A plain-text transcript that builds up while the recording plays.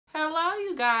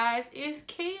you guys? It's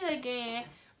Key again,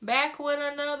 back with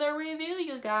another review,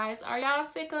 you guys. Are y'all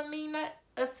sick of me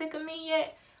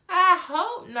yet? I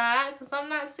hope not, because I'm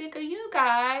not sick of you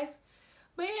guys.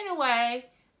 But anyway,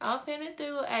 I'm finna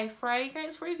do a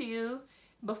fragrance review.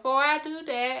 Before I do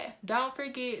that, don't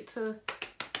forget to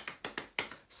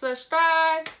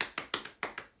subscribe,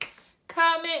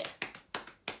 comment,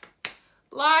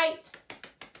 like,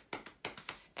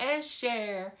 and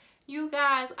share. You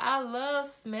guys, I love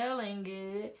smelling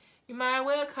good. You might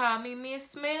well call me Miss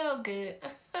Smell Good.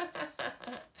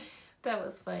 That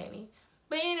was funny.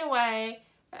 But anyway,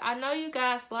 I know you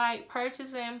guys like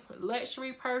purchasing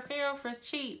luxury perfume for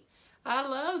cheap. I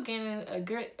love getting a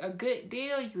good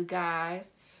deal, you guys.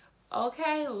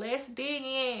 Okay, let's dig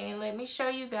in and let me show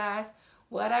you guys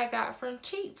what I got from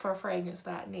cheap for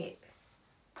fragrance.net.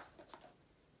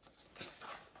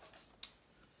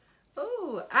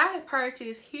 Ooh, I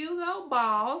purchased Hugo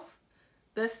Boss,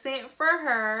 the scent for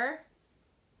her.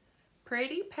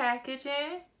 Pretty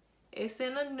packaging. It's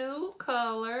in a nude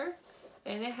color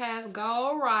and it has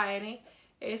gold writing.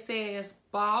 It says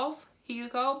Boss,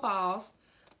 Hugo Boss,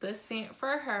 the scent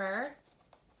for her.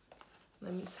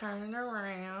 Let me turn it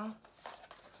around.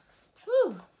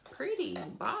 Ooh, pretty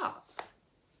box.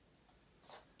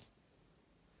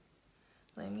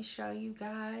 Let me show you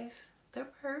guys the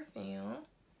perfume.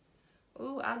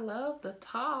 Ooh, I love the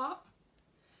top.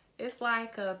 It's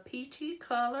like a peachy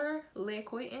color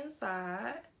liquid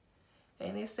inside.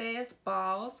 And it says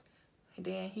Boss,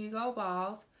 then Hugo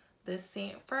Boss, the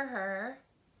scent for her.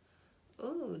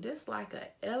 Ooh, this like an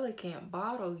elegant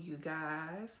bottle, you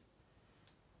guys.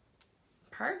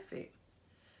 Perfect.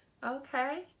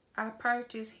 Okay, I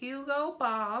purchased Hugo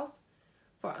Boss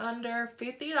for under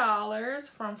 $50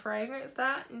 from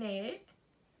fragrance.net.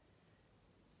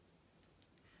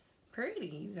 Pretty,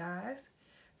 you guys.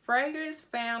 Fragrance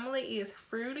family is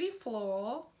fruity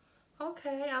floral.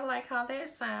 Okay, I like how that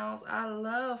sounds. I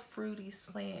love fruity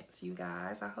scents, you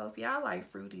guys. I hope y'all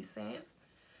like fruity scents.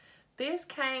 This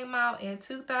came out in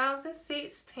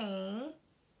 2016.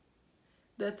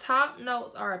 The top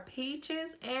notes are peaches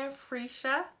and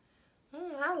freesia.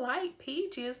 I like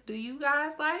peaches. Do you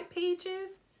guys like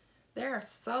peaches? They're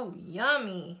so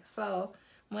yummy. So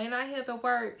when I hear the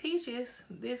word peaches,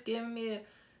 this giving me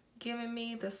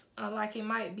this like it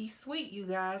might be sweet, you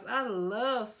guys. I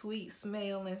love sweet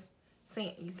smelling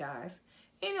scent, you guys.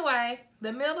 Anyway,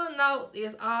 the middle note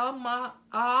is osmanthus.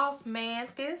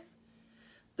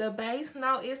 The base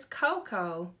note is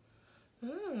cocoa.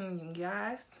 You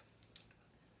guys.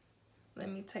 Let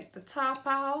me take the top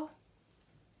off.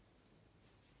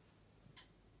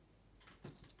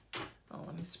 Oh,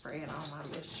 let me spray it on my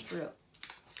little strip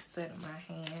instead of my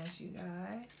hands, you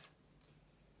guys.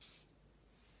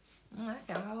 I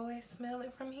can always smell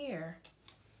it from here.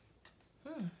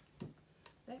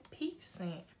 That peach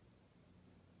scent.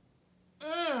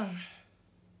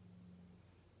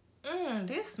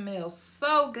 This smells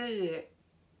so good.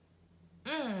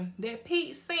 That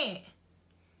peach scent.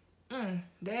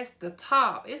 That's the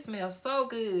top. It smells so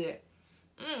good.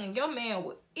 Your man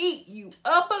will eat you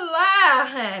up alive,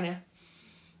 honey.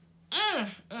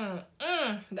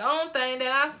 The only thing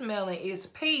that I'm smelling is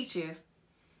peaches.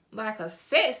 Like a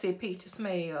sexy peach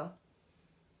smell.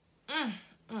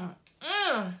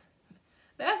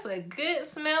 That's a good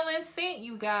smelling scent,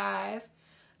 you guys.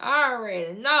 I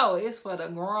already know it's for the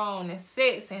grown and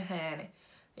sexy, honey.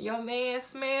 Your man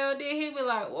smelled it, he be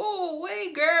like, "Oh,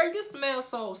 wait, girl, you smell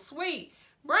so sweet.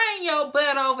 Bring your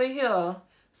butt over here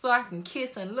so I can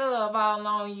kiss and love all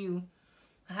on you."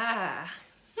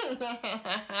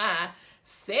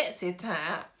 Sexy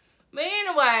time. But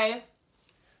anyway,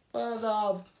 for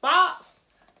the box,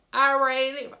 I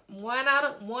rated 1 out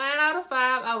of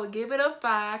 5. I would give it a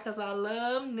 5 because I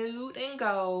love nude and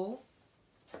gold.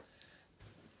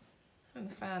 Let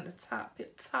me find the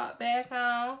top back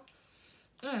on.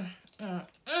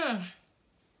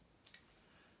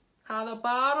 How the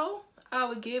bottle, I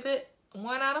would give it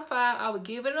 1 out of 5. I would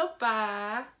give it a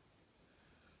 5.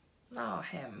 Lord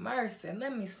have mercy.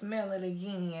 Let me smell it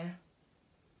again.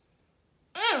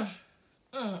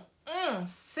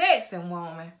 Sexy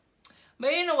woman.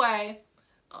 But anyway,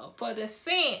 for the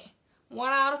scent,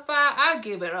 1 out of 5, I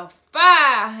give it a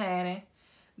 5, honey.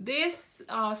 This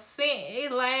scent,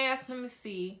 it lasts, let me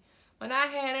see. When I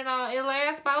had it on, it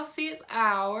lasts about 6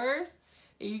 hours.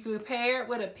 You could pair it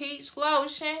with a peach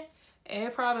lotion, and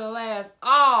it probably lasts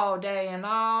all day and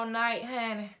all night,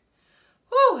 honey.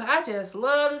 Whew, I just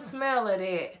love the smell of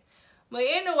that. But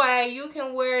anyway, you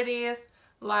can wear this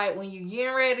like when you're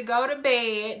getting ready to go to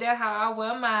bed. That's how I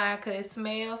wear mine, because it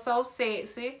smells so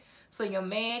sexy. So your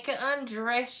man can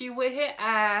undress you with his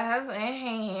eyes and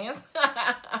hands.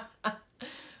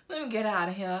 get out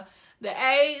of here. The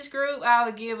age group, I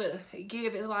would give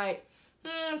it like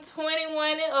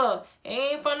 21 and up. It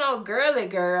ain't for no girly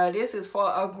girl. This is for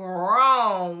a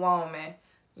grown woman.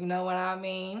 You know what I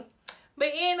mean? But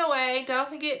anyway, don't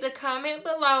forget to comment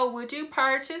below. Would you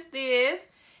purchase this?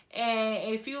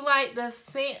 And if you like the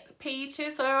scent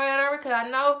peaches or whatever, because I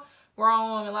know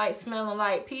grown women like smelling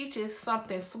like peaches,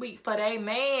 something sweet for their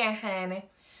man, honey.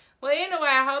 Well, anyway,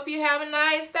 I hope you have a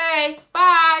nice day.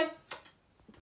 Bye.